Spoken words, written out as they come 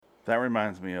That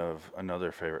reminds me of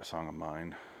another favorite song of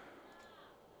mine.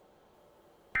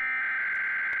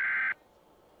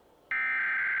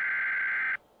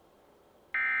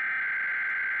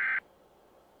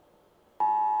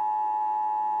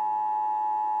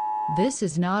 This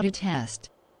is not a test.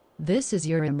 This is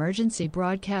your emergency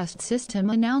broadcast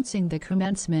system announcing the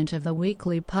commencement of the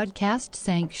weekly podcast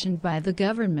sanctioned by the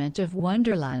government of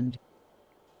Wonderland.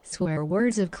 Swear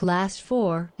words of Class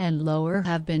 4 and lower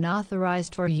have been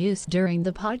authorized for use during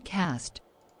the podcast.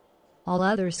 All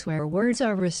other swear words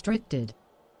are restricted.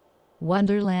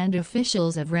 Wonderland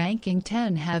officials of Ranking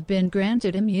 10 have been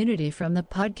granted immunity from the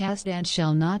podcast and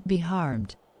shall not be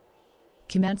harmed.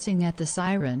 Commencing at the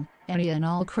siren, any and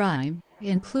all crime,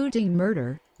 including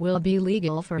murder, will be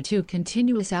legal for 2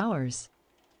 continuous hours.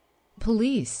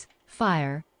 Police,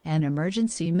 fire, and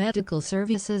emergency medical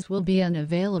services will be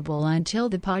unavailable until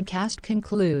the podcast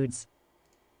concludes.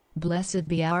 Blessed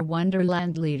be our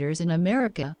Wonderland leaders in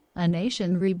America, a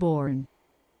nation reborn.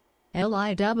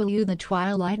 LIW The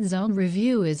Twilight Zone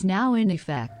review is now in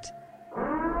effect.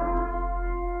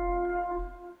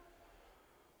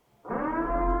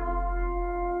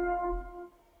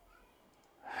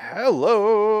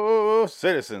 Hello,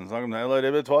 citizens. Welcome to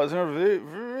LIW Twilight Zone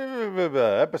Review,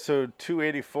 episode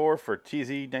 284 for TZ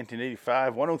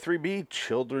 1985 103B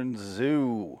Children's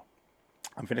Zoo.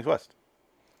 I'm Phoenix West.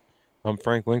 I'm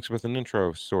Frank Links with an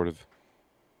intro, sort of.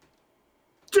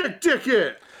 Dick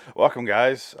it! Welcome,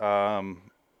 guys. Well,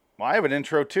 I have an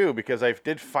intro too because I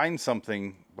did find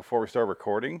something before we start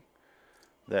recording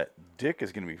that Dick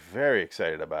is going to be very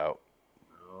excited about.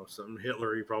 Oh, something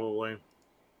Hitlery probably.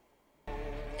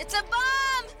 It's a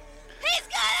bomb! He's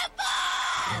got a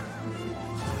bomb!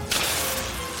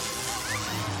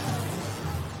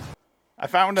 I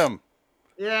found him.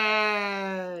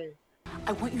 Yay!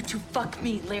 I want you to fuck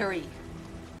me, Larry.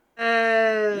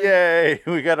 Hey! Yay!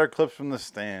 We got our clips from the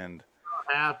stand.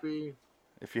 Happy.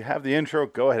 If you have the intro,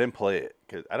 go ahead and play it.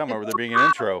 Cause I don't remember there being an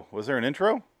intro. Was there an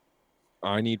intro?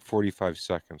 I need 45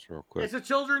 seconds real quick. It's a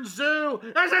children's zoo!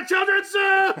 It's a children's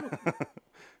zoo!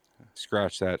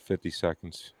 Scratch that, 50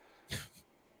 seconds.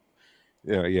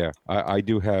 Yeah. I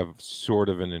do have sort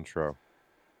of an intro.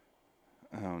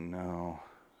 Oh, no.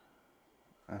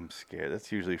 I'm scared.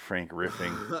 That's usually Frank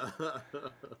riffing.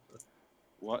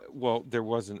 What? Well, there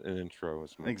wasn't an intro.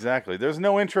 Exactly. There's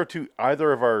no intro to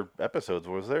either of our episodes,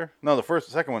 was there? No, the first,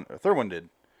 the second one, the third one did.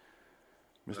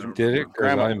 Did it? 'Cause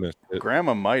Grandma, I missed it.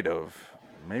 Grandma might have.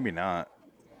 Maybe not.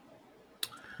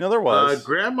 No, there was.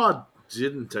 Grandma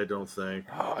didn't, I don't think.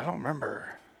 Oh, I don't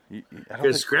remember.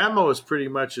 Because Grandma was pretty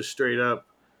much a straight up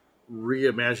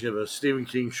reimagining of a Stephen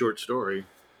King short story.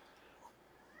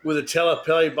 With a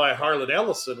teleplay by Harlan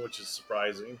Ellison, which is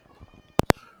surprising.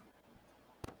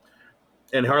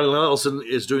 And Harlan Ellison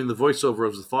is doing the voiceover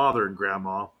of the father in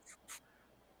Grandma.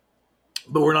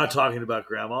 But we're not talking about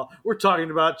Grandma. We're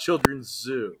talking about Children's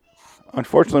Zoo.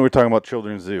 Unfortunately, we're talking about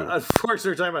Children's Zoo.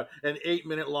 Unfortunately, we're talking about an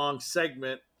 8-minute long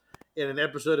segment in an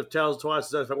episode of Tales of Twilight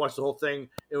Zone. If I watched the whole thing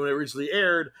and when it originally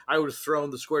aired, I would have thrown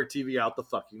the Square TV out the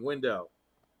fucking window.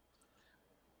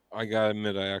 I gotta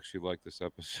admit, I actually like this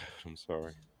episode. I'm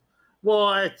sorry. Well,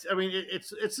 I mean,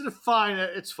 it's fine.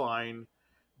 It's fine,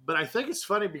 but I think it's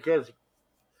funny because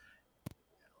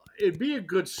it'd be a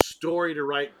good story to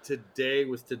write today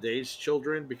with today's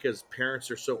children because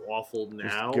parents are so awful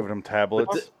now. Just giving them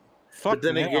tablets. But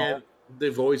then again,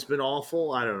 they've always been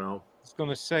awful. I don't know. I was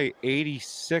gonna say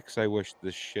 86. I wish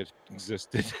this shit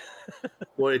existed.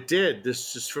 Well, it did.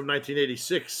 This is from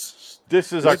 1986.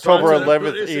 This is October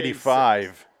 11th,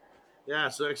 85. Yeah,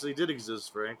 so it actually did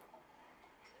exist, Frank.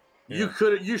 Yeah.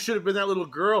 You should have been that little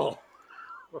girl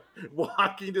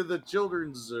walking to the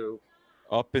children's zoo.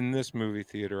 Up in this movie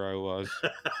theater, I was.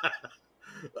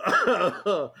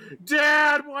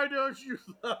 Dad, why don't you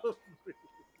love me?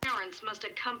 Parents must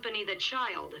accompany the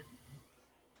child.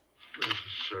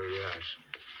 Sure, yes.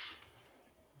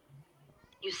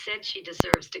 You said she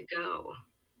deserves to go.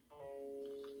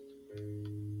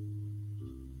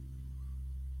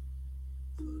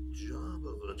 The job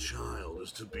of a child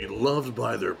is to be loved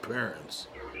by their parents.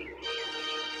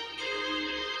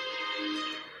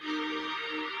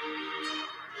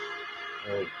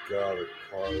 Oh God, a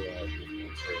car ride with my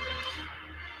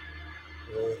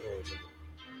parents.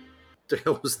 The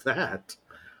hell was that?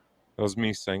 That was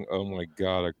me saying, "Oh my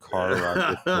God, a car ride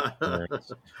with my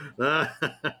parents."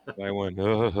 And I went,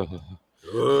 "Ugh."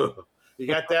 You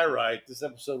got that right. This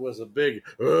episode was a big.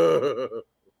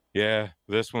 Yeah,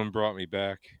 this one brought me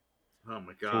back Oh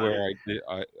my to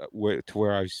God!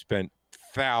 where I spent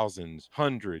thousands,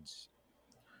 hundreds,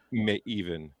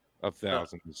 even of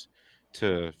thousands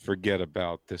to forget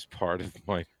about this part of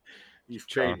my. You've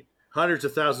paid hundreds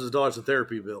of thousands of dollars in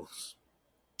therapy bills.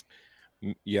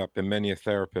 Yep, and many a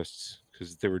therapists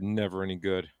because they were never any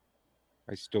good.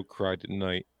 I still cried at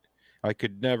night. I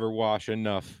could never wash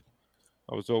enough.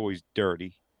 I was always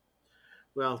dirty.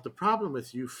 Well, the problem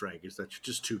with you, Frank, is that you're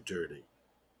just too dirty.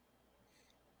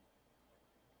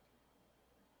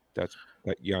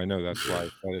 Yeah, I know that's why I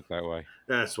said it that way.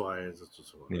 That's why.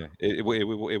 Yeah, it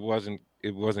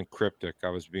wasn't cryptic. I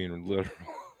was being literal.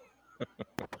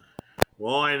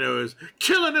 Well, all I know is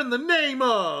killing in the name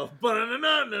of.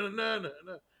 I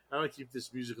want to keep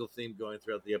this musical theme going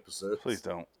throughout the episode. Please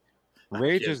don't.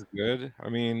 Rage is good. I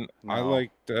mean, I No.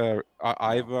 liked.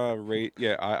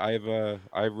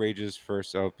 I've Rage's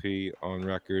first LP on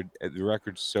record. The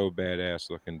record's so badass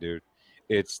looking, dude.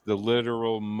 It's the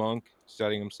literal monk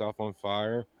setting himself on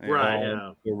fire. Right, on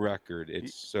yeah. the record.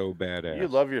 It's so badass. You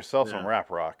love yourself some Yeah. rap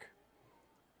rock.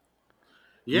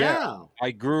 Yeah.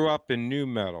 I grew up in new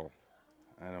metal.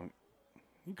 I don't.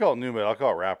 You call it new metal. I'll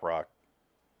call it rap rock.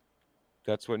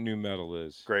 That's what new metal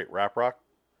is. Great rap rock.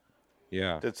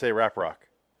 Yeah. Did say rap rock.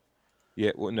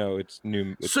 Yeah. Well, no, it's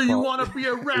new. It's So you called want to be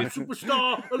a rap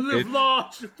superstar and live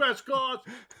large and fast cars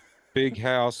Big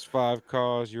House, 5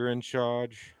 Cars. You're in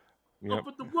charge. Yep. up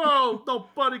in the world?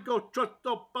 Nobody go trust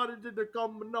nobody did the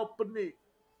company.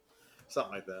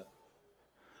 Something like that.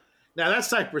 Now that's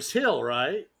Cypress Hill,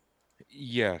 right?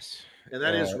 Yes. And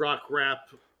that is rock rap.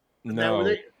 Now, No. were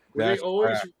they that's always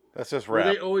rap. That's just were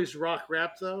rap. they always rock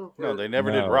rap though? No, Or- they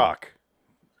never did No. rock.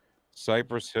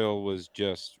 Cypress Hill was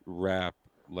just rap,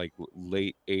 like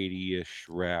late 80-ish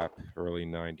rap, early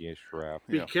 90-ish rap.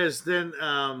 Yeah. because then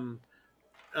And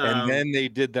then they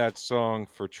did that song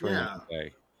for Training yeah.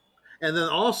 Day. and then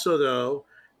also though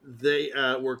they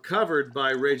were covered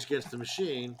by Rage Against the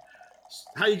Machine.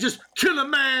 How you just kill a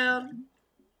man.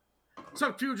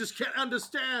 Some people just can't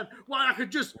understand why I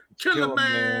could just kill a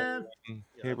man. Yeah,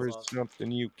 Here that's is awesome.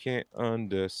 something you can't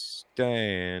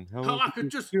understand. How I could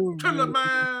just kill a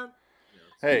man.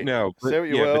 Hey, No, but- say what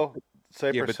you yeah, will. but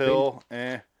Cypress they- Hill,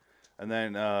 and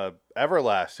then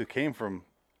Everlast, who came from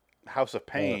House of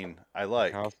Pain, I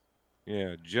like.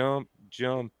 Yeah, jump,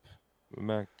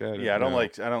 Mac Daddy. Yeah, I don't No,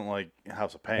 like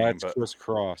House of Pain, That's but Chris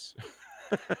Cross.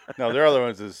 no, their other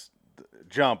ones is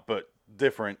Jump, but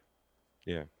different.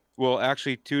 Yeah. Well,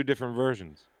 actually, 2 different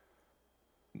versions.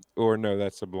 Or no,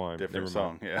 that's Sublime. Different Never mind.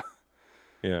 song, yeah.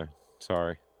 Yeah,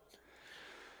 sorry.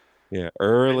 Yeah,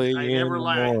 early I in never the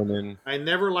liked- morning. I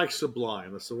never liked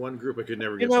Sublime. That's the one group I could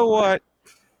never get. You know behind.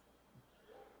 what?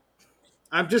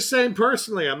 I'm just saying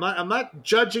personally. I'm not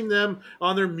judging them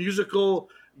on their musical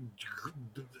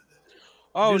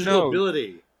Oh musical no,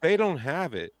 ability. they don't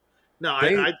have it. No,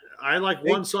 They- I like they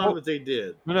one song told- that they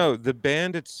did. No, the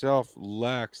band itself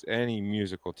lacks any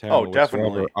musical talent. Oh,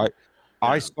 definitely. whatsoever.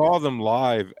 I Yeah. saw them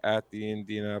live at the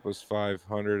Indianapolis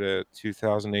 500 at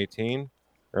 2018,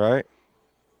 right?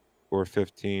 Or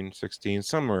 15, 16,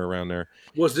 somewhere around there.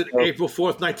 Was it April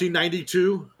 4th,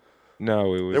 1992?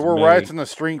 No, it was. There were May. riots in the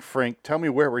street, Frank. Tell me,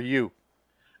 where were you?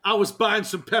 I was buying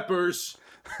some peppers.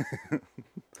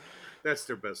 That's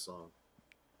their best song.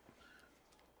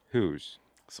 Whose?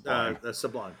 Sublime. That's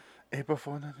Sublime. April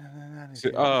 4th,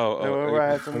 1992. Oh, There were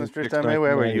riots in the streets. Tell me,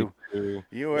 where were you?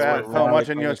 You were That's at what home Riots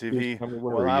watching on your the streets, TV tell me,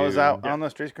 where while were I was you? out Yeah. on the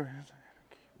streets.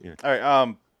 Yeah. All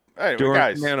right. Anyway, During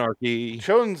guys, Anarchy.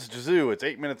 Children's Zoo. It's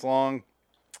 8 minutes long.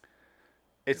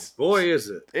 It's Boy, is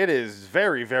it. It is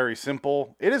very, very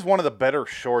simple. It is one of the better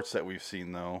shorts that we've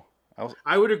seen, though.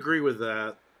 I would agree with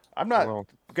that. I'm not Well,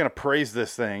 gonna praise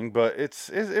this thing, but it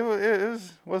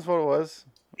was what it was.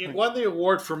 It won the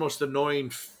award for most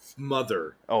annoying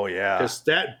mother Oh yeah. because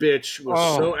that bitch was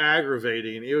Oh. so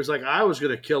aggravating. It was like I was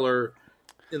going to kill her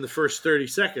in the first 30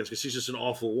 seconds because she's just an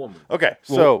awful woman. Okay,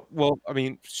 so I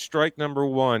mean, strike number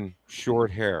 1,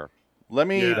 short hair. let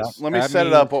me Yes. set it means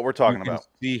up what we're talking you can about.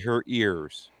 see her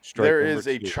ears. Strike There number is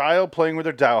a 2. child playing with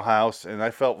her dollhouse, and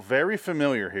I felt very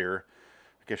familiar here.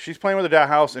 Because she's playing with her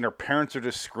dollhouse, and her parents are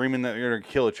just screaming that they're going to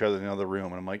kill each other in the other room.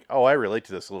 And I'm like, oh, I relate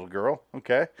to this little girl.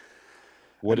 Okay.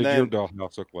 What and did your then-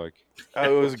 dollhouse look like? It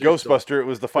was Ghostbuster. It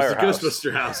was the It's the firehouse.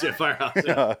 Ghostbuster house. Yeah, firehouse.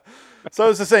 Yeah. So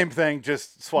it's the same thing.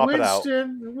 Just swap it out.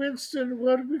 Winston,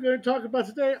 what are we going to talk about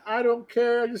today? I don't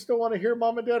care. I just don't want to hear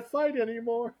mom and dad fight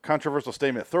anymore. Controversial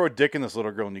statement. Throw a dick in this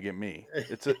little girl and you get me.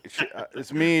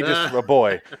 It's me, just a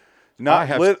boy. I Not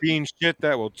have lit. seen shit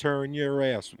that will turn your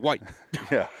ass white.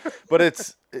 Yeah,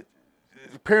 but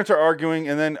parents are arguing,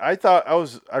 and then I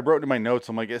wrote in my notes.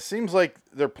 I'm like, it seems like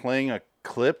they're playing a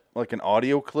clip, like an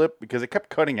audio clip, because it kept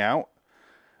cutting out.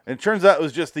 And it turns out it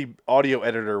was just the audio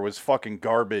editor was fucking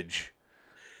garbage.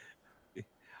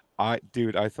 I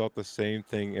thought the same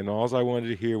thing, and all I wanted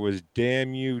to hear was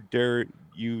 "Damn you, dirt,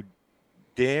 you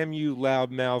damn you,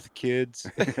 loudmouth kids.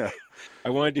 Yeah. I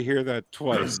wanted to hear that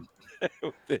twice.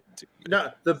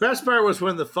 No, the best part was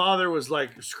when the father was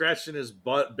like scratching his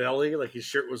butt belly, like his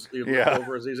shirt was Yeah.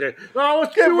 over as he's saying, "Oh,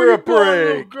 what's Give you her a going,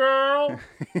 little break." girl?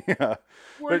 Yeah.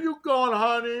 Where But- you going,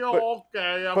 honey? Oh,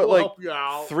 okay, I but, will like, help you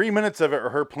out." 3 minutes of it are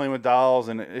her playing with dolls,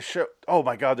 and it show. Oh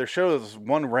my God, there shows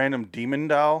one random demon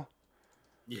doll.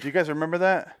 Yeah. Do you guys remember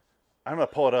that? I'm gonna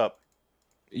pull it up.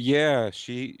 Yeah,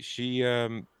 she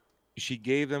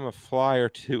gave them a flyer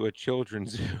to a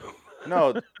children's zoo.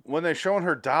 No, when they're showing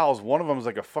her dolls, one of them is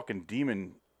like a fucking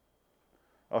demon.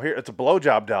 Oh, here, it's a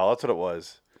blowjob doll. That's what it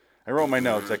was. I wrote my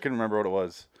notes. I couldn't remember what it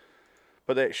was.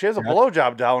 But she has a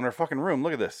blowjob doll in her fucking room.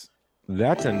 Look at this.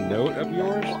 That's a note of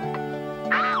yours?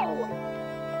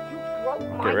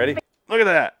 Okay, ready? Look at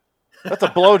that. That's a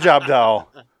blowjob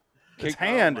doll. Its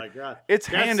hand. Oh my God. Its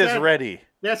That's hand is that- ready.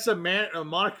 That's a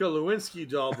Monica Lewinsky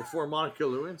doll before Monica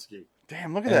Lewinsky.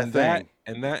 Damn, look at that thing.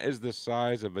 And that is the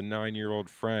size of a 9-year-old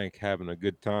Frank having a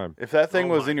good time. If that thing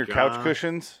Oh was my in your couch God.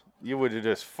 cushions, you would have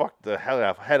just fucked the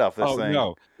head off this Oh thing.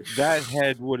 no, that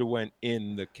head would have went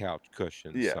in the couch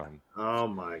cushion, Yeah. son. Oh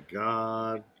my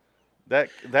God.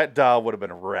 That doll would have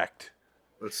been wrecked.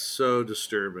 That's so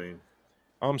disturbing.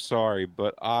 I'm sorry,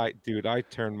 but I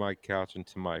turned my couch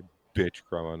into my bitch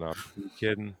growing up. You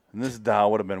kidding? And this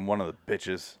doll would have been one of the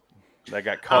bitches that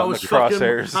got I caught in the was fucking.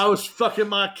 crosshairs. I was fucking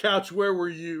my couch. Where were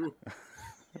you?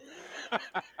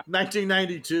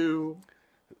 1992.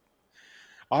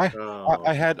 Oh.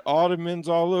 I had ottomans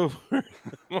all over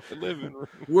my living room.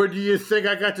 Where do you think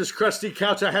I got this crusty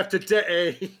couch I have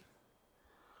today?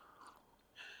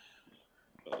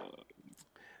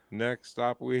 Next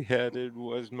stop we headed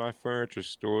was my furniture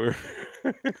store.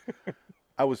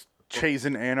 I was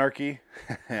chasing anarchy.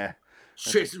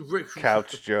 Jason Rick.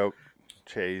 Couch joke.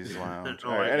 Chase lounge.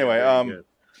 All All right, right, anyway, very good.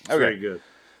 okay. Very good.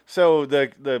 So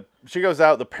the she goes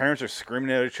out. The parents are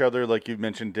screaming at each other, like you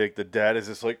mentioned, Dick. The dad is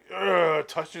just like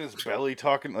touching his belly,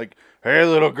 talking like, "Hey,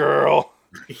 little girl."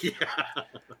 Yeah.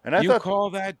 And I You thought, call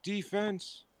that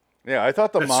defense? yeah, I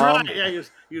thought the That's mom. right. Yeah,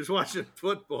 he was watching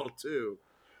football too.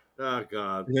 Oh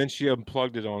God. And then she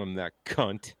unplugged it on him, that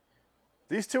cunt.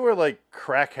 These two are like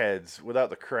crackheads without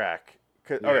the crack.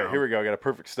 All right, Yeah. here we go. I got a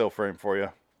perfect still frame for you.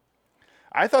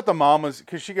 I thought the mom was,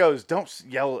 because she goes, "Don't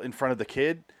yell in front of the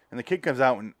kid," and the kid comes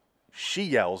out and she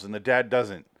yells, and the dad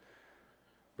doesn't.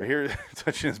 But here,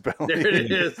 touching his belly. There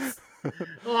it is.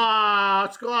 Oh,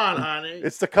 what's going on, honey?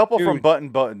 It's the couple from Dude. Button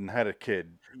Button had a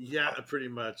kid. Yeah, pretty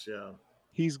much. Yeah.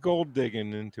 He's gold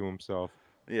digging into himself.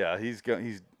 Yeah, he's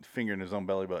fingering his own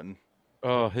belly button.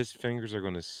 Oh, his fingers are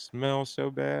going to smell so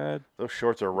bad. Those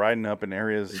shorts are riding up in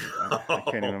areas I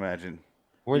can't even imagine.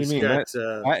 What do He's you mean? got,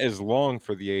 That is long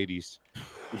for the 80s.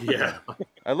 yeah.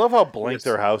 I love how blank Yes.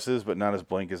 their house is, but not as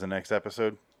blank as the next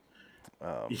episode.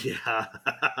 Yeah.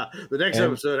 The next And-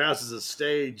 episode, House is a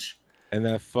stage. And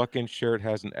that fucking shirt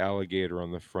has an alligator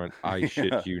on the front. I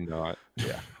shit you not.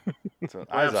 It's an Izod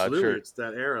Absolutely. shirt. It's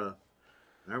that era.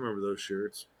 I remember those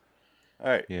shirts. All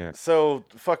right. Yeah. So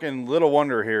fucking Little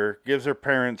Wonder here gives her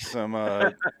parents some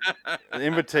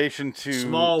invitation to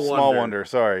Small Wonder. Wonder.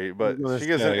 Sorry, but gonna she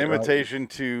gives an say, invitation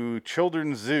to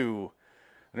Children's Zoo,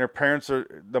 and her parents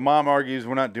are. The mom argues,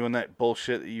 "We're not doing that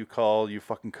bullshit that you call, you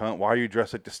fucking cunt. Why are you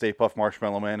dressed like the Stay Puft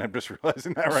Marshmallow Man?" I'm just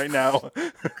realizing that right now.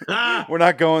 We're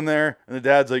not going there. And the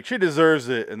dad's like, "She deserves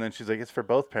it," and then she's like, "It's for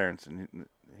both parents," and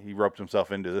he roped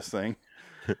himself into this thing.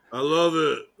 I love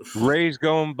it. Ray's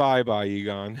going bye-bye,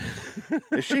 Egon.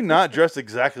 Is she not dressed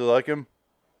exactly like him?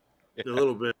 A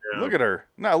little bit. Yeah. Look at her.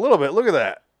 No, a little bit. Look at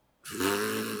that.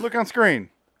 Look on screen.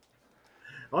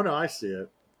 Oh, no, I see it.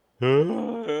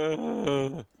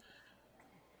 Remember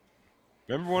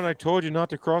when I told you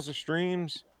not to cross the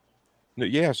streams? No,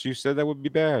 yes, you said that would be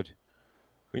bad.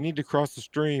 We need to cross the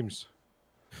streams.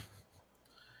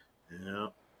 Yeah.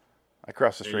 I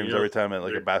cross the There streams you go. every time at like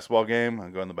a There- basketball game. I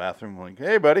go in the bathroom. I'm like,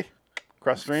 "Hey, buddy,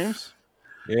 cross streams."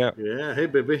 Yeah, Yeah. Hey,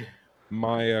 baby.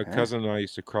 my cousin and I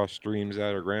used to cross streams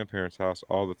at our grandparents' house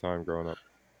all the time growing up.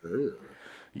 Ugh.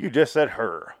 You just said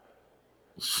her.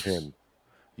 Him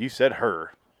You said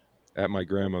her. at my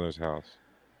grandmother's house.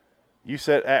 You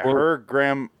said at Or- her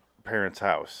grandparents'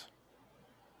 house.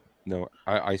 No,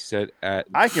 I said at.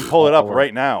 I can pull it up our-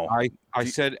 right now. I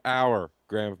said our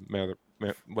grandmother.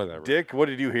 Whatever. Dick, what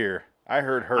did you hear? I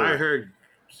heard her. I heard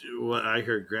what I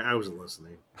heard. I wasn't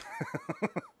listening.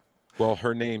 Well,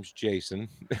 her name's Jason,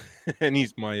 and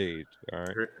he's my age. All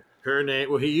right. Her name.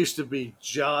 Well, he used to be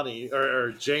Johnny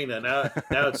or Jana. Now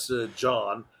it's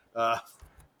John.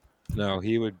 No,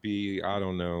 he would be. I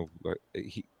don't know. But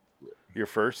Your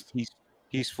first.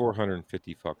 he's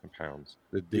 450 fucking pounds.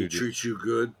 The He dude. treats you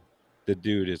good. the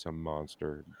dude is a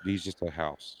monster. He's just a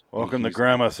house. Welcome to He's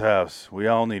Grandma's house. We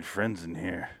all need friends in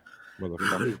here.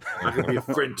 motherfucker. I can be a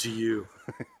friend to you.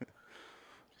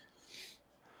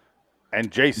 And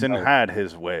Jason No. had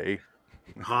his way.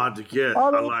 Hard to get. I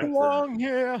I don't like that. belong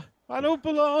here. I don't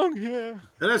belong here.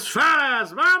 And it's fat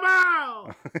ass,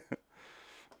 mama.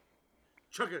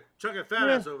 Chuck it, fat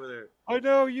Yeah. ass over there. I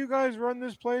know you guys run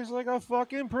this place like a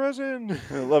fucking prison.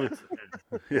 I love it.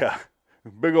 Yeah.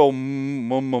 Big old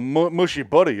mushy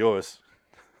butt of yours.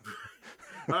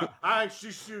 I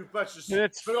shoot you, but you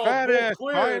It's big old fat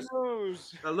bull ass. I quiz.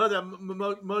 knows. I love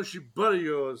that mushy butt of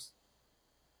yours.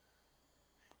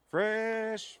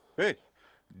 Fresh fish.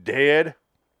 Dead.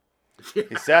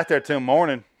 He sat there till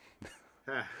morning.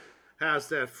 How's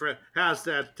that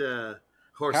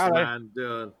horse Howdy. man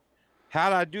doing?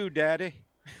 How'd I do, Daddy?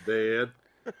 Dead.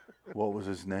 What was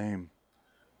his name?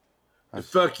 The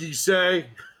fuck you say?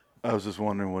 I was just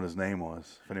wondering what his name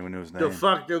was. If anyone knew his The name.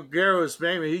 fuck the Garros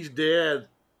man? He's dead.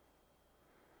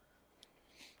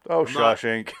 Oh, I'm not-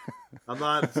 Shawshank. I'm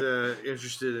not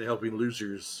interested in helping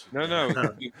losers. No.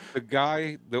 the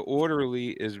guy, the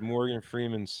orderly, is Morgan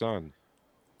Freeman's son.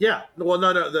 Yeah. Well,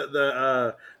 no.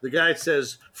 The guy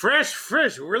says fresh.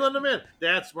 Reeling them in.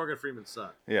 That's Morgan Freeman's son.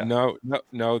 Yeah. No.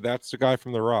 That's the guy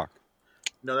from The Rock.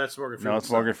 No, that's Morgan No, Freeman's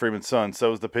it's Morgan Freeman's son.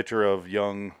 So is the picture of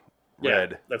young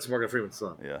Red. Yeah, that's Morgan Freeman's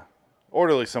son. Yeah.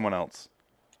 Orderly someone else.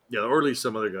 Yeah, or at least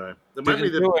some other guy. It might be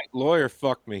Didn't the do it. Lawyer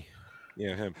fucked me.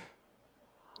 Yeah, him.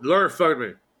 lawyer fucked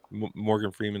me.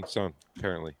 Morgan Freeman's son,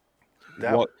 apparently.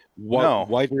 That- No. no.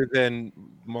 Whiter than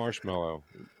Marshmallow,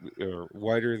 or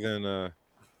whiter than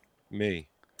me.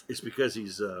 It's because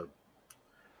he's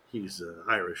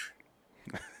Irish.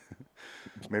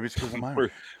 Maybe it's because I'm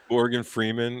Irish. Morgan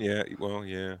Freeman, yeah. Well,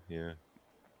 yeah.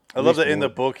 I love that least in the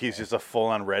more. book he's just a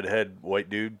full-on redhead white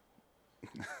dude.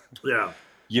 Yeah.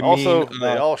 You Also, mean,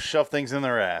 they all shove things in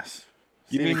their ass.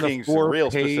 you Stephen mean the King's real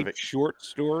 4-page specific. short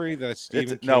story that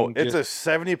Stephen It's, King no, it's just- a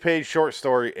 70-page short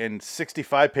story, and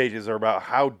 65 pages are about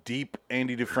how deep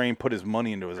Andy Dufresne put his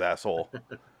money into his asshole.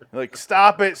 Like,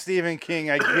 stop it, Stephen King.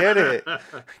 I get it.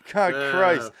 God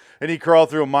Christ. And he crawled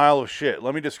through a mile of shit.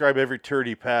 Let me describe every turd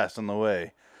he passed on the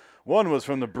way. One was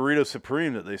from the burrito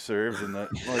supreme that they served, and like,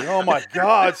 oh my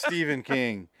God, Stephen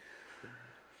King.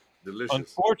 Delicious.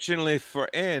 Unfortunately for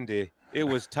Andy, it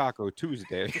was Taco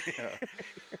Tuesday.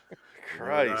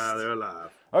 Christ. They're alive.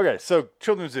 Okay, so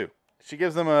Children's Zoo. She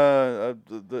gives them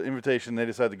the invitation. They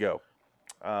decide to go.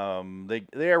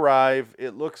 They arrive.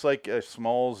 It looks like a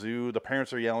small zoo. The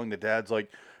parents are yelling. The dad's like,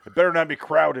 "It better not be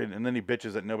crowded." And then he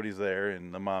bitches that nobody's there,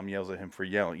 and the mom yells at him for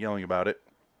yelling about it.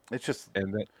 It's just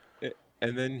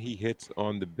and then he hits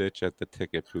on the bitch at the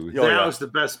ticket booth. Oh, that yeah. was the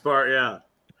best part. Yeah.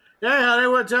 Hey, honey,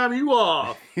 what time you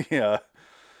off? yeah.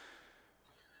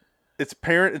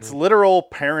 It's literal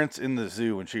parents in the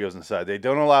zoo when she goes inside. They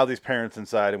don't allow these parents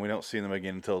inside, and we don't see them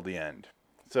again until the end.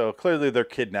 So clearly they're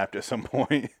kidnapped at some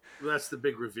point. That's the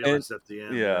big reveal. And- It's at the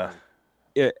end. Yeah.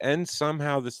 And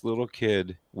somehow this little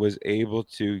kid was able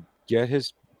to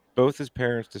get both his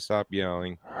parents to stop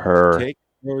yelling. Her. Take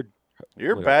her.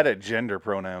 You're whatever. bad at gender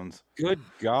pronouns. Good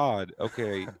God.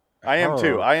 Okay. I am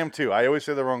too. Her. I am too. I always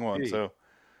say the wrong one. Gee. So,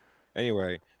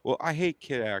 Anyway, well, I hate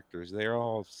kid actors. They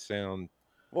all sound.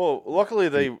 well, luckily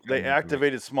they Incriminating.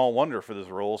 activated Small Wonder for this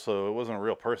role, so it wasn't a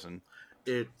real person.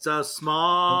 It's a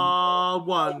small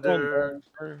wonder.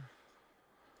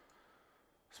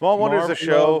 Small Wonder is a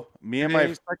show. Me and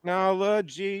Today's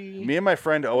technology. my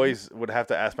friend always would have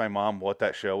to ask my mom what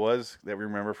that show was that we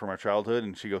remember from our childhood,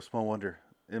 and she goes, "Small Wonder."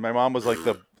 And my mom was like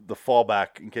the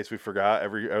fallback in case we forgot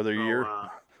every other Oh, year.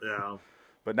 wow. Yeah.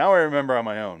 But now I remember on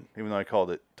my own, even though I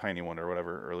called it Tiny Wonder or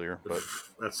whatever earlier. But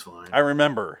That's fine. I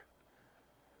remember.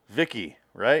 Vicky,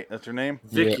 right? That's her name.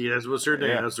 Vicky, that's what's her name.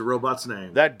 Yeah. That's the robot's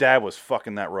name. That dad was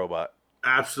fucking that robot.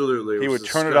 Absolutely. He was would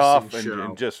a turn it off disgusting show.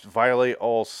 and just violate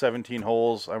all 17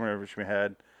 holes. I remember which we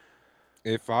had.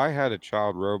 If I had a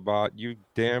child robot, you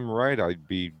damn right I'd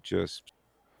be just.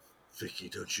 Vicky,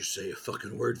 don't you say a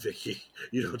fucking word, Vicky.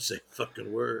 You don't say a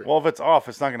fucking word. Well, if it's off,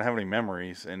 it's not going to have any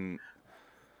memories. And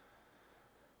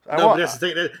No, but that's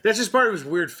the thing. That's just part of his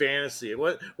weird fantasy. It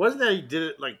wasn't that he did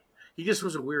it like he just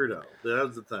was a weirdo. That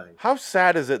was the thing. How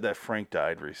sad is it that Frank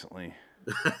died recently?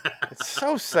 It's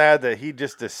so sad that he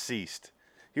just deceased.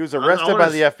 He was arrested by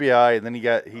the FBI and then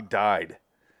he died.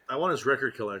 I want his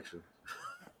record collection.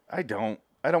 I don't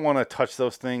want to touch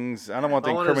those things. I don't want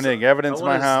the I want his- incriminating evidence in I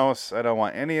want my his- house. I don't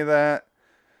want any of that.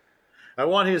 I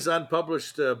want his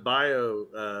unpublished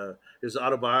bio, his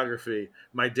autobiography.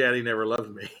 My daddy never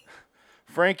loved me.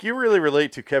 Frank, you really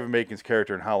relate to Kevin Bacon's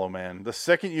character in Hollow Man. The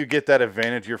second you get that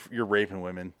advantage, you're raping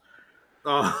women.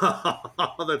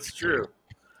 Oh, that's true.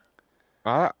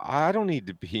 I don't need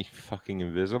to be fucking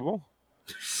invisible.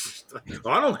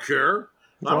 I don't care.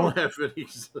 I don't have any.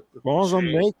 As long as I'm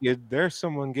shame. naked, there's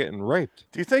someone getting raped.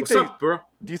 Do you think What's up, bro?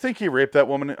 Do you think he raped that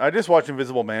woman? I just watched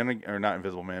Invisible Man, or not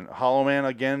Invisible Man, Hollow Man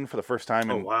again for the first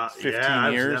time Oh in wow, 15 yeah, I've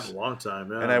seen years. that in a long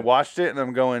time. Yeah. And I watched it, and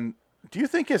I'm going, do you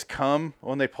think his cum,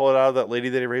 when they pull it out of that lady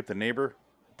that he raped, the neighbor,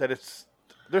 that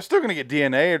they're still going to get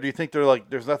DNA, or do you think they're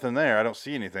like, there's nothing there, I don't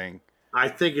see anything? I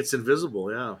think it's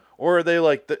invisible. Yeah. Or are they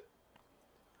like, it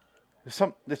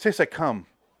tastes like cum.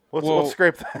 Let's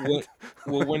scrape that.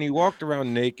 Well, when he walked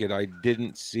around naked, I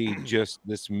didn't see just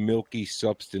this milky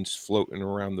substance floating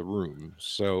around the room.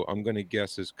 So I'm going to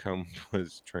guess his cum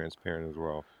was transparent as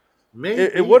well. Maybe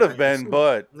It would have been,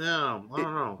 but no, I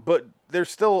don't know. But it's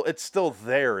still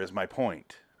there. Is my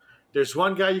point. There's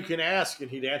one guy you can ask, and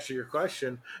he'd answer your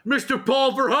question, Mr.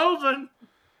 Paul Verhoeven.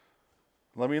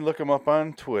 Let me look him up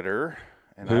on Twitter.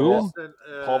 And Who?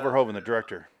 Paul Verhoeven, the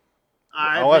director.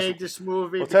 I I'll ask- made this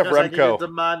movie let's have because I Remco. needed the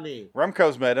money.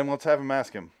 Remco's met him. Let's have him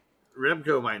ask him.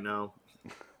 Remco might know.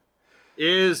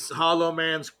 Is Hollow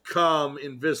Man's cum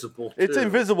invisible? It's too?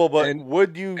 invisible, but And-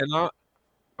 would you?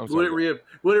 I'm Would sorry. it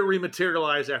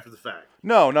rematerialize after the fact?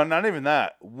 No, not even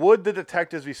that. Would the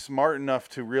detectives be smart enough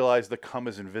to realize the cum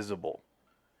is invisible?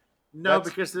 No, That's-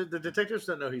 because the detectives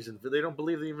don't know they don't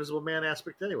believe the Invisible Man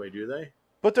aspect anyway, do they?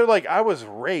 But they're like, I was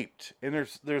raped, and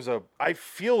I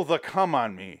feel the cum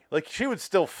on me. Like she would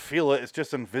still feel it. It's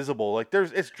just invisible. Like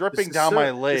it's dripping down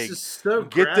my leg. This is so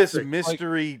Get this graphic.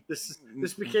 mystery. This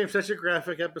became such a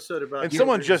graphic episode about. And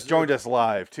someone just joined us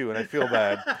live too, and I feel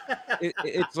bad.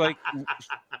 It's like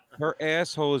her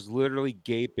asshole is literally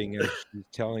gaping as she's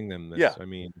telling them this. Yeah. I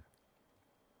mean,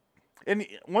 And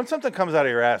when something comes out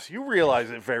of your ass, you realize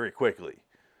it very quickly.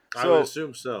 I would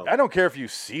assume so. I don't care if you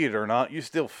see it or not; you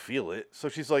still feel it. So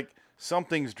she's like,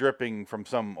 something's dripping from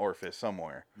some orifice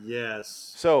somewhere.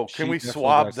 Yes. So can She we definitely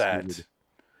swab got that? suited.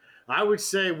 I would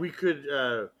say we could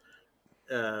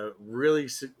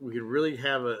really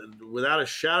have without a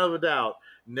shadow of a doubt,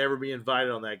 never be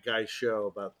invited on that guy's show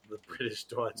about the British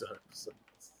Dawes episodes.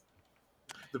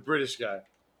 The British guy.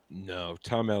 No,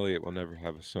 Tom Elliott will never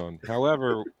have a son.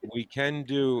 However, we can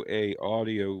do a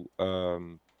audio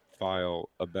file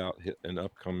about an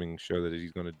upcoming show that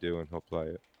he's going to do, and he'll play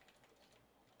it.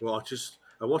 Well,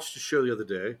 I watched the show the other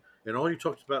day, and all you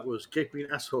talked about was gaping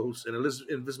assholes and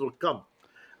invisible cum.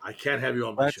 I can't have you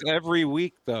on my That's show. every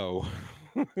week, though.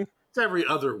 It's every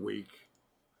other week.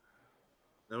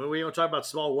 I mean, we don't talk about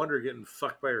Small Wonder getting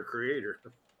fucked by her creator.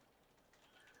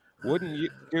 Wouldn't you,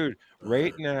 dude?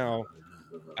 Right now,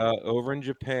 over in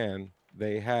Japan,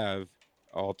 they have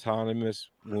autonomous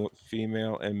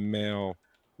female and male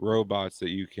robots that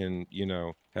you can,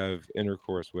 have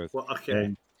intercourse with. Well,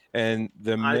 okay. And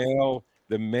the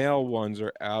male ones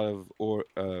are out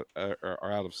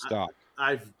of stock.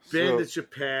 I've been to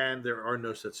Japan. There are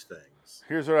no such things.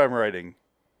 Here's what I'm writing.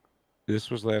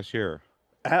 This was last year.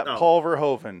 At Paul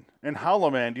Verhoeven. In Hollow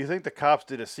Man, do you think the cops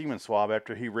did a semen swab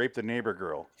after he raped the neighbor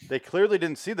girl? They clearly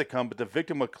didn't see the cum, but the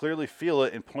victim would clearly feel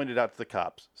it and point it out to the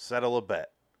cops. Settle a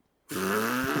bet.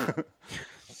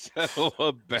 Settle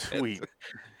a bet. Sweet.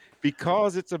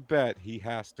 Because it's a bet, he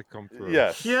has to come through.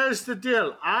 Yes. Here's the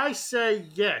deal. I say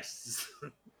yes.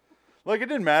 Like, it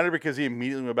didn't matter because he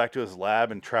immediately went back to his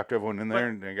lab and trapped everyone in there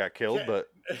and got killed, but...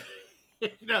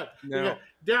 No. No.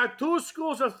 There are two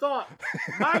schools of thought.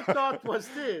 My thought was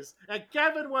this, and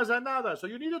Kevin was another. So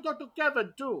you need to talk to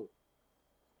Kevin too.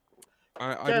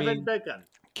 Kevin Bacon.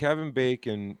 Kevin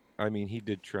Bacon, I mean, he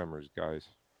did Tremors, guys.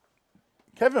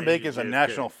 Kevin Bacon's a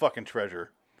national fucking treasure.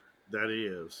 That he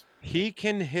is. He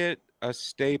can hit a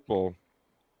staple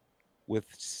with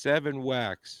 7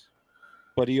 whacks,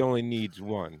 but he only needs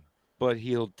 1. But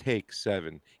he'll take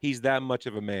 7. He's that much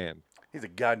of a man. He's a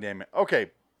goddamn man.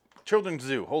 Okay, Children's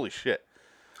Zoo. Holy shit.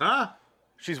 Huh?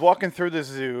 She's walking through the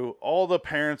zoo. All the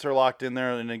parents are locked in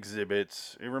there in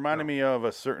exhibits. It reminded me of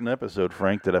a certain episode,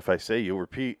 Frank, that if I say you'll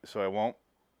repeat, so I won't.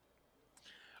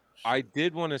 I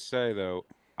did want to say, though,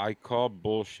 I call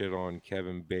bullshit on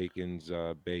Kevin Bacon's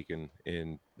bacon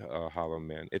in Hollow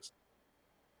Man.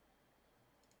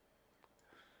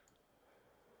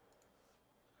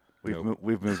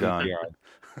 We've moved on.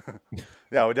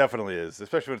 Yeah, it definitely is,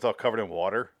 especially when it's all covered in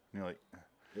water. You're like,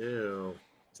 ew.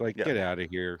 It's like, get out of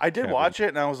here. I did Kevin. watch it,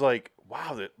 and I was like,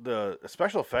 wow, the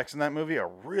special effects in that movie are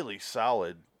really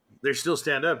solid. They still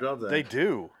stand up, don't they? They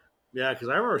do. Yeah, because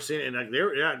I remember seeing it. And like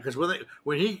because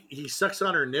when he sucks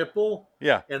on her nipple,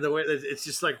 Yeah. and the way it's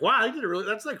just like, wow, he did it really.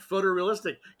 That's like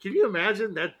photorealistic. Can you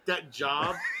imagine that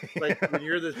job? Like when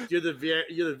you're the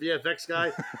VFX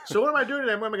guy. So what am I doing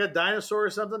today? Am I got a dinosaur or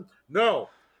something? No,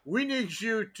 we need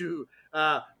you to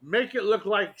Make it look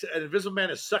like an Invisible Man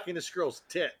is sucking this girl's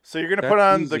tit. So you're gonna That's put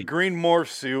on the easy. green morph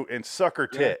suit and suck her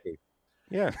tit. Exactly.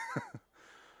 Yeah.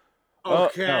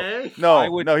 Okay. I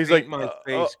would no. He's paint like, my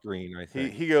face green, I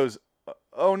think. he goes,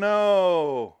 oh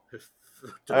no,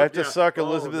 I have to suck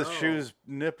Elizabeth Shue's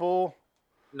nipple.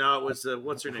 No, it was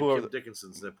what's her name? Whoever- Kim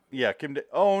Dickinson's nipple. Yeah,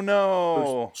 oh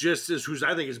no. Who's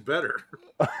I think is better.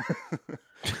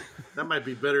 That might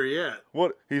be better yet.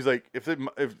 What he's like, if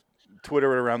Twitter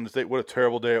went around the state, what a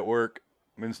terrible day at work.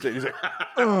 Instead, he's like,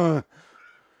 ugh.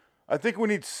 I think we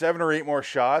need 7 or 8 more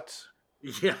shots,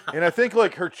 Yeah. and I think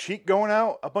like her cheek going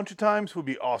out a bunch of times would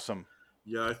be awesome.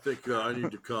 Yeah, I think I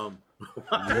need to come.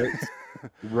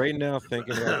 Right now,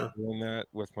 thinking about doing that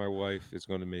with my wife is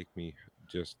going to make me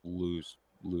just lose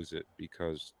it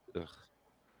because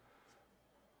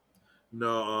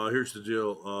No, here's the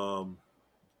deal.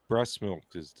 breast milk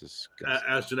is disgusting.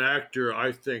 As an actor,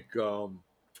 I think in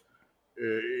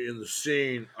the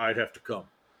scene, I'd have to come.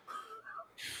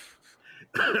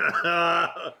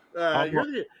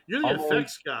 You're the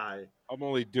effects guy. I'm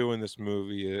only doing this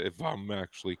movie if I'm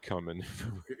actually coming.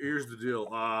 Here's the deal.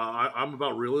 I'm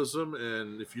about realism,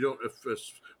 and if you don't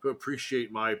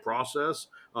appreciate my process,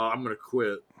 I'm going to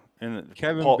quit. And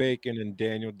Kevin Bacon and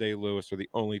Daniel Day-Lewis are the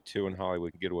only 2 in Hollywood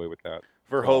who can get away with that.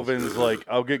 Verhoeven's like,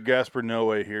 I'll get Gaspar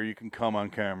Noé here. You can come on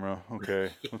camera. Okay,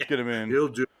 let's get him in. He'll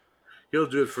do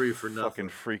it for you for nothing. Fucking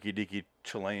freaky deaky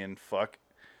Chilean fuck.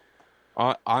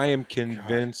 I am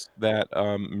convinced that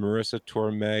Marissa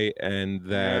Tomei and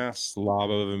that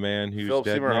slob of a man who's Philip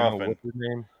dead Seymour now, Hoffman. what's his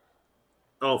name?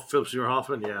 Oh, Philip Seymour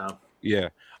Hoffman, yeah. Yeah,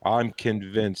 I'm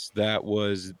convinced that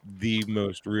was the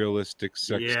most realistic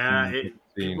sex scene I've seen.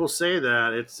 People say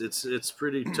that it's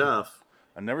pretty tough.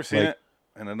 I've never seen it,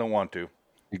 and I don't want to.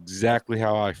 Exactly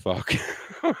how I fuck.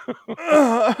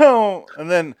 And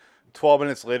then 12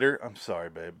 minutes later, I'm sorry,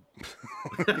 babe.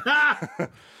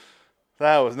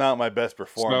 That was not my best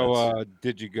performance. So,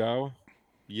 did you go?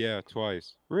 Yeah,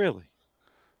 twice. Really?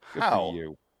 Good How? for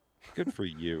you. Good for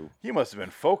you. You must have been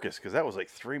focused because that was like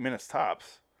 3 minutes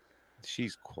tops.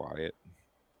 She's quiet.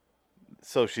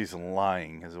 So she's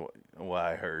lying, is what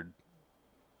I heard.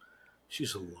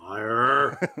 She's a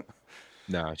liar.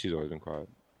 Nah, she's always been quiet.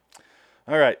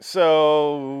 All right.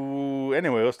 So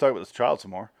anyway, let's talk about this child some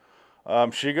more.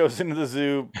 She goes into the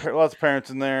zoo. Lots of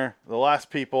parents in there. The last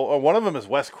people. Oh, one of them is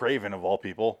Wes Craven of all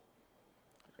people.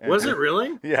 And, Was it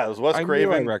really? Yeah, it was Wes I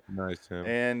Craven. knew I recognized him.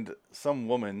 And some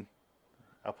woman.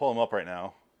 I'll pull him up right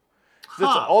now.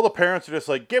 All the parents are just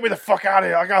like, get me the fuck out of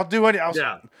here. I'll do it.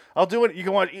 I'll do it. You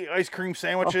can want to eat ice cream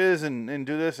sandwiches and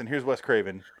do this. And here's Wes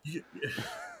Craven.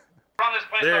 Run this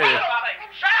place Shut up!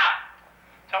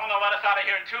 Tell them to let us out of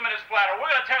here in 2 minutes flat, or we're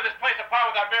going to tear this place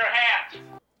apart with our bare hands.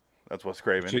 That's Wes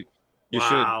Craven. You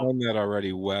should have done that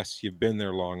already, Wes. You've been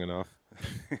there long enough.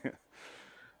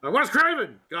 Wes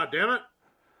Craven! God damn it!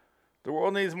 The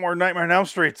world needs more Nightmare on Elm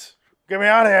Streets. Get me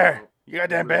out of here. You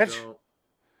goddamn bitch.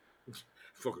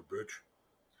 Fucking bitch.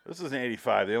 This is in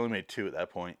 85. They only made 2 at that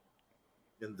point.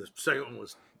 And the second one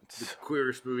was the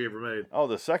queerest movie ever made. Oh,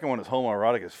 the second one is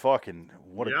homoerotic as fuck, and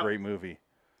what a great movie.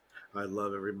 I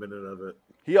love every minute of it.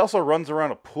 He also runs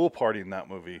around a pool party in that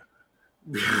movie.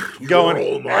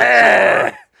 Going,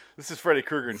 this is Freddy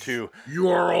Krueger in 2. You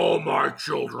are all my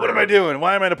children. What am I doing?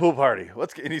 Why am I at a pool party?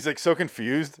 And he's like so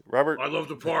confused. I love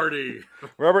to party.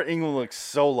 Robert Englund looks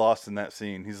so lost in that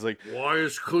scene. He's like, why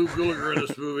is Clu Gulager in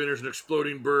this movie and there's an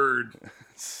exploding bird?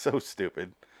 It's so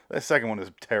stupid. That second one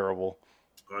is terrible.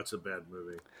 Oh, that's a bad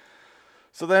movie.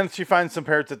 So then she finds some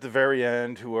parents at the very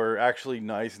end who are actually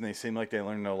nice and they seem like they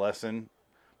learned no lesson.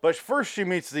 But first she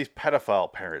meets these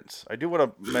pedophile parents. I do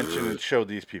want to mention and show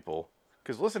these people.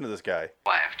 Because listen to this guy.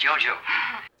 Wife, Jojo.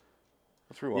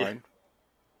 Let's rewind.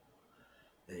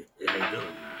 Hey, how you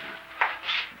doing?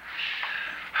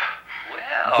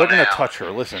 Well, He's looking to now, touch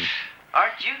her. Listen.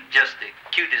 aren't you just the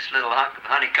cutest little hunk of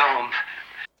honeycomb?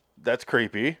 That's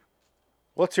creepy.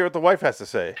 Let's hear what the wife has to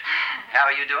say. How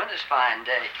are you doing this fine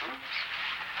day?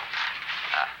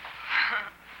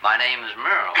 My name is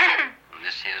Merle. And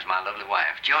this is my lovely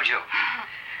wife, Jojo.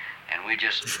 And we're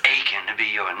just aching to be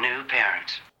your new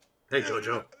parents. Hey,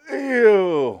 Jojo.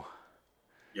 Ew.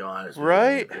 Your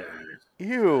Right?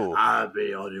 Ew. I'll be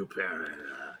your new parent.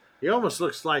 He almost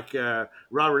looks like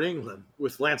Robert Englund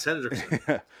with Lance Henriksen.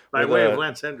 By way of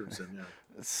Lance Henriksen, yeah.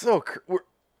 It's so we're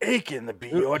aching to be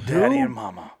your daddy and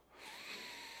mama.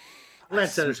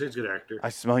 Lance Henriksen's a good actor. I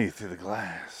smell you through the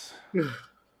glass.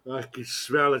 I can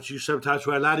smell that you sometimes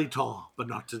wear Laditon, but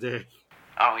not today.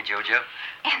 Are we, Jojo?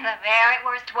 In the very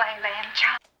worst way, Lamb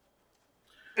Chop.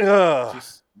 Ugh.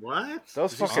 What?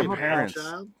 Those Did you fucking say parents.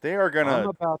 child? They are I'm gonna.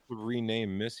 about to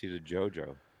rename Missy to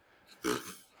Jojo.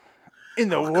 In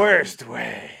the worst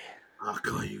way. I'll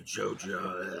call you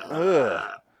JoJo.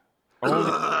 Ugh.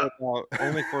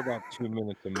 Only for about 2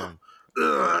 minutes a month.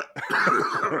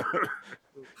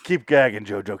 Keep gagging,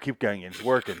 JoJo. Keep gagging. It's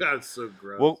working. That's so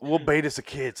gross. We'll bait us a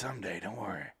kid someday. Don't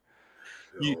worry.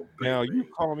 Now you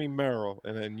call me Meryl,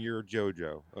 and then you're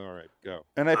JoJo. All right, go.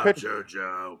 And I I'm pitched.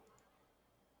 JoJo.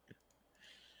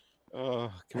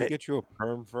 Can we get you a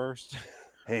perm first?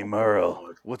 Hey,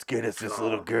 Merle, let's get us this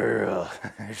little girl.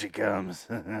 Here she comes.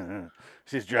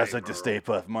 She's dressed like the Stay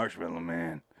Puft Marshmallow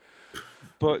Man.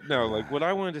 But no, like what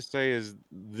I wanted to say is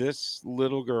this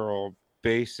little girl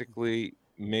basically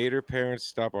made her parents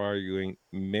stop arguing,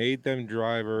 made them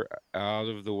drive her out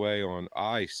of the way on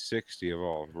I-60 of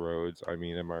all roads. I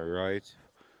mean, am I right,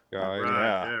 guys?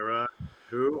 Right, yeah, right.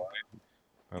 Who?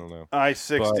 I don't know.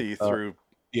 I-60 through.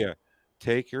 Yeah,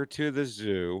 take her to the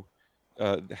zoo,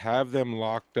 have them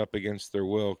locked up against their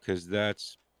will because that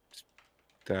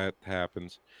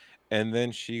happens, and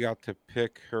then she got to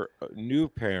pick her new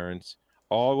parents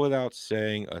all without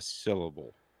saying a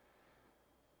syllable.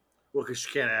 Well, because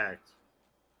she can't act.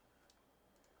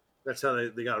 That's how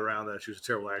they got around that. She was a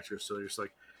terrible actress, so they're just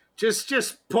like,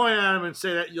 just point at him and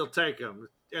say that you'll take him.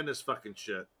 End this fucking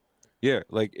shit. Yeah,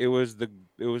 like it was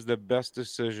the best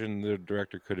decision the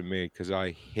director could have made because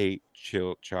I hate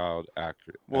child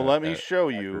actor. Well, let me show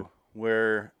you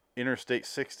where Interstate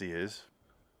 60 is.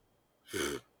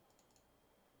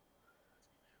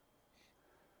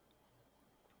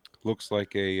 Looks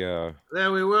like a.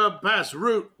 Then we will pass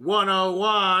Route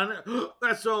 101.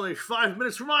 That's only 5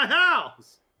 minutes from my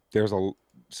house.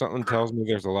 Something tells me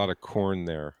there's a lot of corn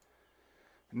there.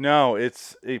 No,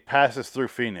 it passes through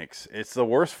Phoenix. It's the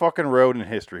worst fucking road in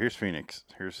history. Here's Phoenix.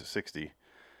 Here's the 60.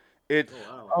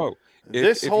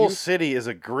 This whole city is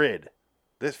a grid.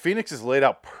 This Phoenix is laid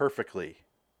out perfectly.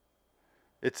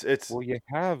 It's well, you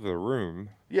have the room.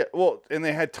 Yeah, well, and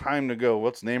they had time to go,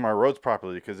 let's name our roads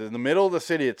properly, because in the middle of the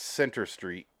city, it's Center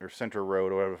Street, or Center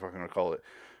Road, or whatever the fuck I'm going to call it.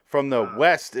 From the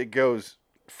west, it goes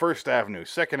First Avenue,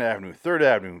 Second Avenue, Third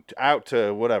Avenue, out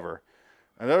to whatever.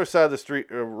 On the other side of the street,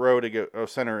 road,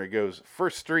 center, it goes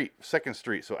First Street, Second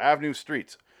Street, so Avenue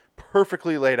Streets,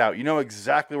 perfectly laid out. You know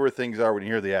exactly where things are when you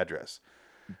hear the address.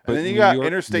 And then you got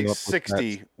Interstate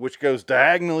 60, which goes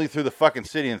diagonally through the fucking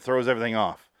city and throws everything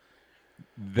off.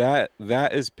 That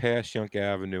is past Yonk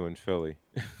Avenue in Philly.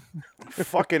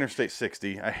 Fuck Interstate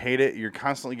 60. I hate it. You're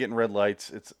constantly getting red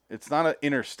lights. It's not an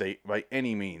interstate by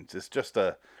any means. It's just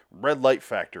a red light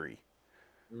factory.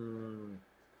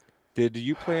 Did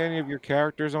you play any of your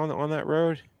characters on that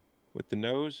road with the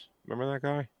nose? Remember that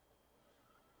guy?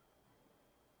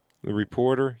 The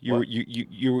reporter? You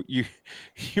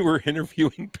were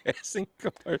interviewing passing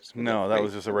cars. No, that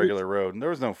was just a regular road. There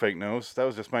was no fake nose. That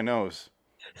was just my nose.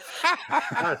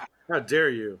 How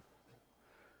dare you?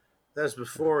 That's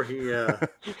before he had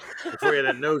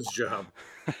that nose job.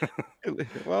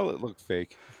 Well, it looked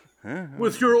fake.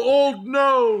 With your old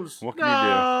nose. What can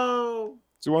you do?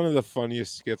 It's one of the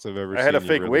funniest skits I've ever seen. I had a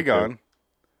fake wig on.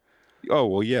 Oh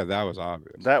well, yeah, that was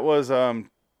obvious. That was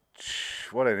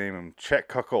what I name him? Chet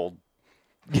Cuckold.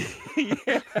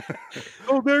 Yeah.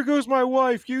 Oh, there goes my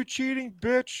wife. You cheating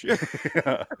bitch.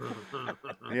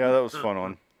 Yeah, that was a fun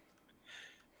one.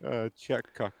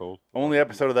 Chet Cuckold. Only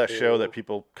episode of that show that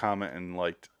people comment and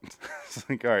liked. It's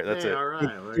like, all right, that's it. All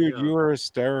right, dude, you were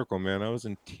hysterical, man. I was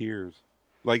in tears.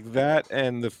 Like that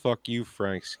and the "fuck you,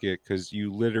 Frank" skit, because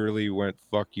you literally went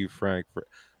 "fuck you, Frank" for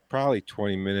probably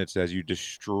 20 minutes as you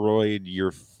destroyed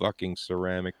your fucking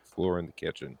ceramic floor in the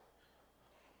kitchen.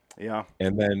 Yeah.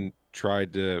 And then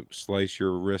tried to slice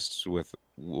your wrists with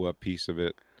a piece of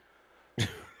it. Yeah.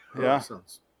 That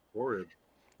sounds horrid.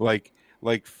 Like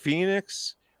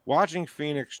Phoenix, watching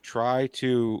Phoenix try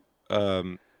to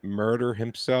murder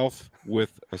himself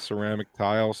with a ceramic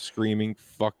tile screaming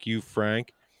 "fuck you,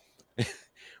 Frank"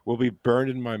 will be burned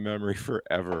in my memory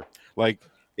forever. Like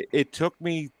it took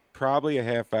me probably a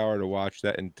half hour to watch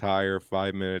that entire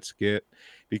 5-minute skit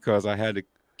because I had to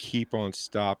keep on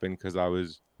stopping because I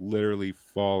was literally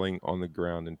falling on the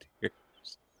ground in tears.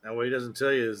 Now what he doesn't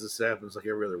tell you is this happens like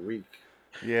every other week.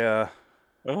 Yeah.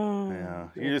 Oh, yeah.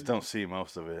 You just don't see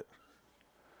most of it.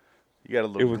 You got a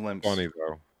little it was glimpse. funny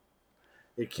though.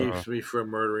 It keeps me from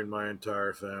murdering my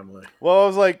entire family. Well,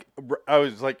 I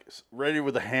was like ready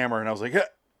with a hammer, and I was like, yeah,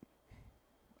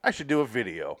 I should do a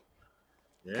video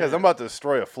because I'm about to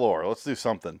destroy a floor. Let's do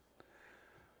something.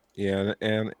 Yeah,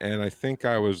 and I think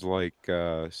I was like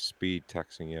speed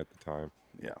texting you at the time.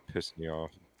 Yeah, pissed me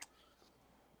off.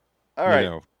 All right, you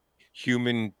know,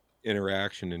 human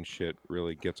interaction and shit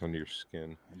really gets under your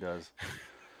skin. It does.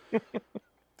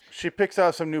 She picks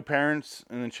out some new parents,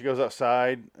 and then she goes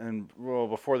outside. And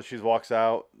before she walks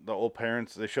out, the old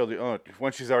parents they show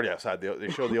when she's already outside, they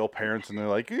show the old parents, and they're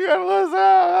like, "You gotta listen,"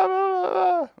 blah, blah,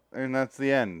 blah. And that's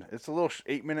the end. It's a little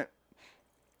 8-minute.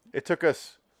 It took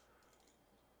us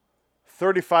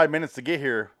 35 minutes to get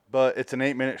here, but it's an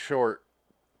 8-minute short.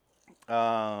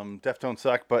 Deftones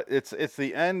suck, but it's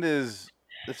the end is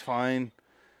it's fine.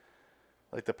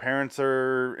 Like the parents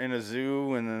are in a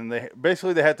zoo, and then they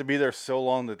had to be there so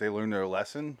long that they learn their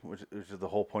lesson, which is the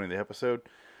whole point of the episode.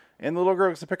 And the little girl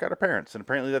gets to pick out her parents, and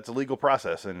apparently that's a legal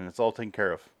process, and it's all taken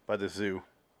care of by the zoo.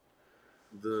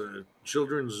 The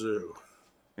children's zoo.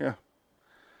 Yeah.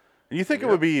 And you think it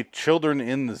would be children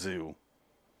in the zoo?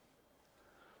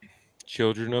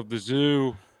 Children of the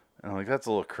zoo. And like that's a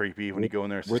little creepy when you go in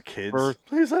there and says kids. birth.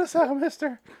 Please let us out,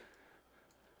 mister.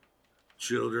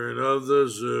 Children of the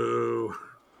zoo.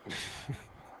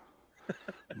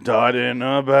 Died in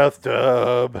a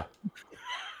bathtub.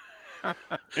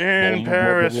 In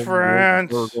Paris,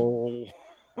 France.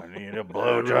 I need a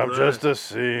blowjob just to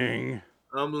sing.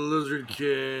 I'm the Lizard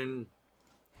King.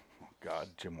 God,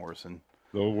 Jim Morrison.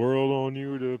 The world on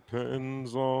you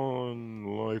depends on.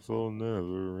 Life will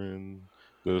never end.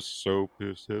 The soap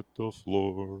has hit the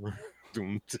floor.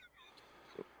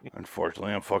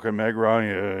 Unfortunately, I'm fucking Meg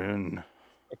Ryan.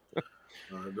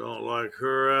 I don't like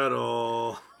her at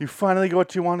all. You finally got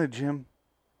what you wanted, Jim.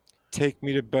 Take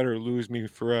me to better, lose me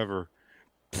forever.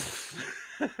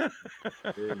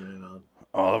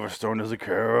 Oliver Stone doesn't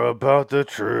care about the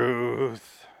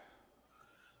truth.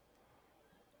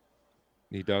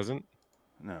 He doesn't?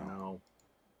 No.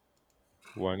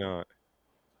 Why not?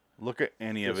 Look at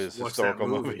any of his Just watch that historical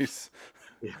movie. movies.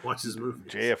 Yeah, watch his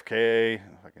movies. JFK.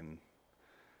 Fucking.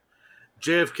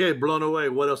 JFK blown away.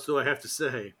 What else do I have to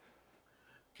say?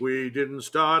 We didn't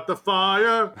start the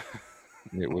fire.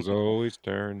 It was always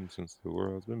turned since the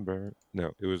world's been burned.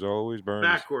 No, it was always burned.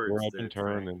 since the Backwards, world's been that's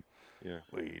turned, right. and yeah.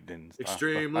 We didn't.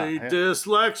 Extremely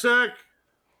dyslexic.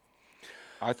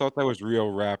 I thought that was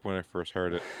real rap when I first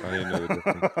heard it. I didn't know the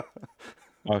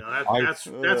difference.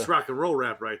 That's rock and roll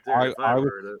rap right there. if I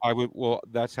heard it. I would. Well,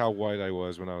 that's how white I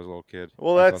was when I was a little kid.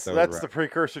 Well, I that's thought that was the rap.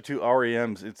 precursor to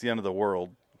REM's "It's the End of the World."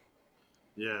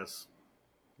 Yes.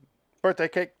 Birthday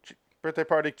cake, birthday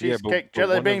party, Yeah, cheesecake, but jelly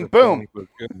one of bean, the boom. songs was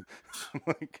good.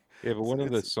 Like, Yeah, but one of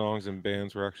the songs and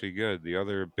bands were actually good. The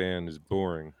other band is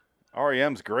boring.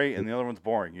 REM's great, and the other one's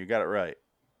boring. You got it right.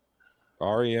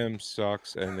 REM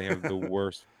sucks, and they have the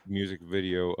worst music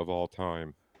video of all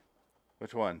time.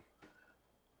 Which one?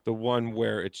 The one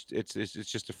where it's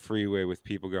just a freeway with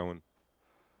people going.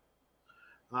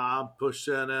 I'm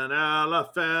pushing an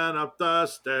elephant up the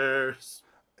stairs.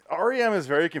 REM is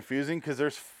very confusing because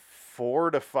there's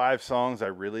 4 to 5 songs I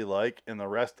really like, and the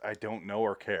rest I don't know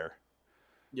or care.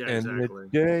 Yeah, And exactly. the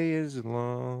day is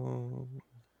long.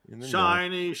 and the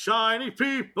Shiny, shiny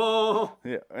people.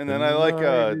 Yeah, and then The I like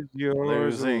night is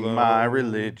yours "Losing My alone."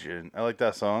 Religion." I like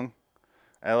that song.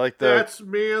 I like the That's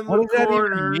me in What the does that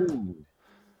corner. even mean?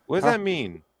 What does Huh? that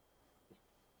mean?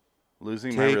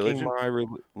 "Losing My Taking Religion." my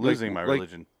religion. Losing my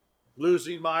religion.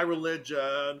 Losing my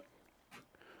religion.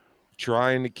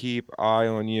 Trying to keep eye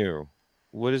on you.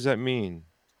 What does that mean?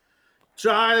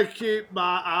 Trying to keep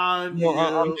my eye on No,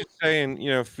 I'm you. just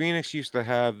saying, Phoenix used to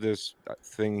have this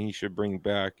thing he should bring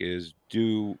back is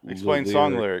do the Explain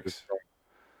song lyrics. lyrics.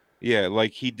 Yeah,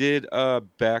 like he did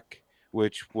Beck,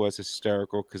 which was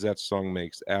hysterical because that song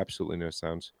makes absolutely no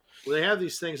sense. Well, they have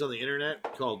these things on the internet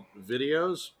called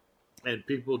videos, and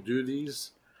people do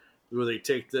these where they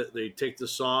take the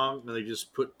song and they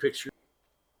just put pictures.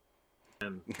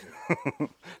 And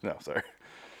No, sorry.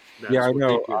 that's Yeah, I what they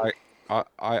know. do.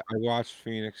 I watched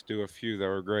Phoenix do a few that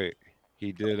were great.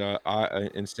 He did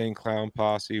Insane Clown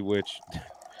Posse, which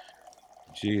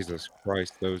Jesus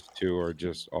Christ, those two are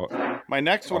just My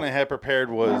next one I had prepared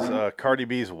was Cardi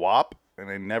B's "WAP," and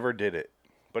I never did it,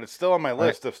 but it's still on my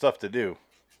list of stuff to do.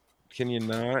 Can you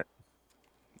not?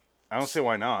 I don't see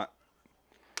why not.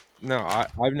 No,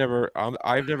 I've never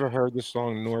heard the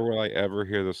song, nor will I ever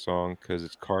hear the song because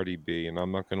it's Cardi B, and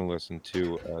I'm not going to listen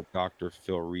to Dr.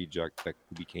 Phil Reject that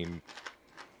became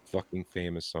fucking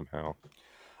famous somehow.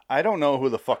 I don't know who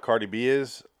the fuck Cardi B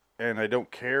is, and I don't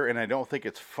care, and I don't think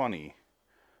it's funny.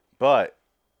 But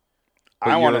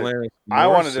I want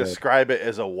to describe it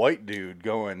as a white dude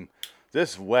going,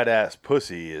 "This wet ass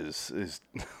pussy is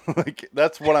like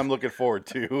that's what I'm looking forward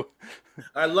to."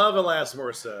 I love Alanis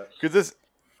Morissette. Because this,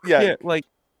 yeah, like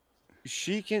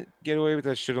she can get away with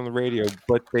that shit on the radio,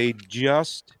 but they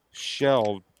just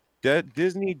shelved that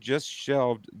Disney just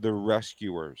shelved The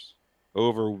Rescuers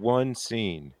over one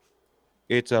scene.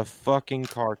 It's a fucking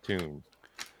cartoon.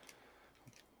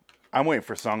 I'm waiting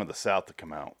for Song of the South to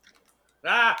come out.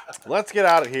 Ah, Let's get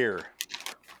out of here.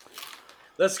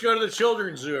 let's go to the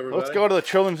children's zoo, everybody. Let's go to the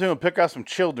children's zoo and pick out some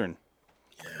children.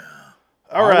 Yeah.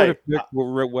 All I right. would have picked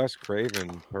Wes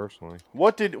Craven personally.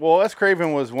 Wes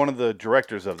Craven was one of the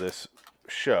directors of this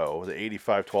show, the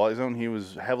 85 Twilight Zone. He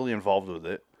was heavily involved with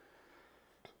it.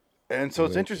 And so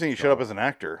it's interesting he showed up as an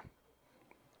actor.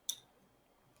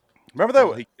 Remember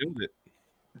that? He killed it.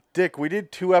 Dick, we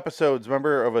did 2 episodes,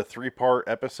 remember, of a 3-part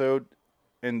episode,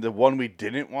 and the one we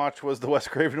didn't watch was the Wes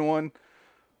Craven one.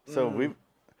 So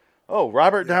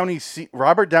Robert Downey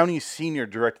Sr.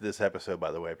 directed this episode,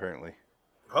 by the way, apparently.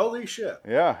 Holy shit.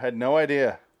 Yeah, had no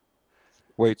idea.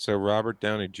 Wait, so Robert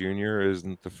Downey Jr.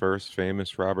 isn't the first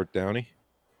famous Robert Downey?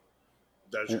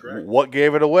 That's correct. What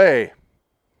gave it away?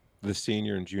 The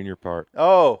senior and junior part.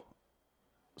 Oh,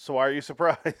 so why are you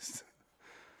surprised?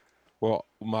 Well,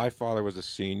 my father was a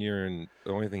senior, and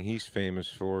the only thing he's famous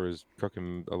for is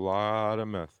cooking a lot of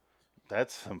meth.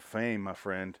 That's some fame, my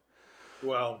friend.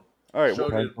 Well, All right, so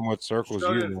Depends on what circles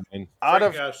so you're did- in.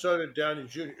 so did Downey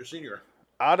Jr. Senior.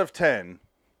 out of 10,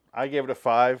 I gave it a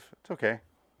 5. It's okay.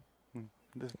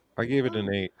 I gave it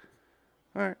an 8.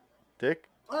 All right, Dick.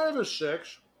 I have a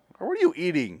 6. Or what are you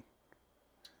eating?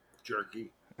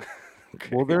 Jerky.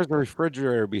 Well, there's a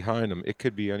refrigerator behind him. It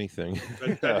could be anything.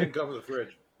 That didn't come in the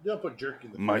fridge. You don't put jerky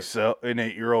in the fridge. Myself, an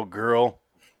 8-year-old girl.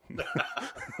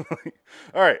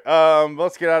 All right,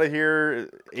 let's get out of here.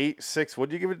 8, 6. What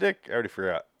did you give it, Dick? I already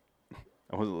forgot.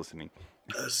 I wasn't listening.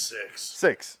 A 6.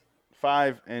 6,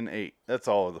 5, and 8. That's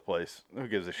all over the place. Who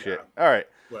gives a shit? All right,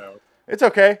 Well, it's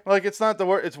okay. Like it's not the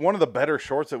worst. It's one of the better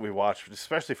shorts that we watched,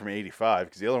 especially from '85.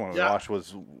 Because the other one we watched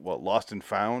was what, Lost and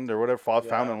Found or whatever,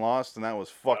 Found and Lost, and that was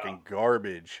fucking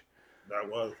garbage. that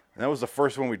was. And that was the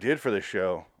first one we did for this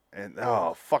show. And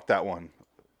oh, fuck that one.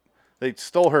 They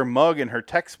stole her mug and her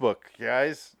textbook,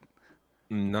 guys.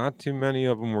 Not too many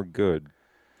of them were good.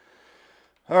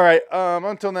 All right.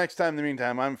 Until next time. In the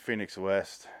meantime, I'm Phoenix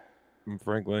West. I'm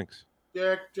Frank Lynx.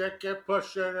 Dick,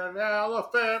 pushing an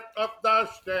elephant up the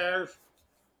stairs.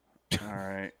 All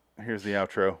right. Here's the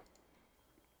outro.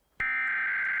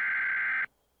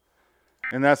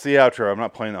 And that's the outro. I'm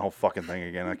not playing the whole fucking thing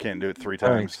again. I can't do it 3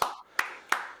 times.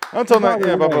 Until next.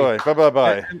 Yeah. Bye bye. Bye bye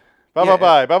bye. Bye bye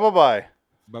bye. Bye bye bye.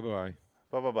 Bye bye.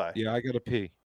 Bye bye bye. Yeah, I gotta pee.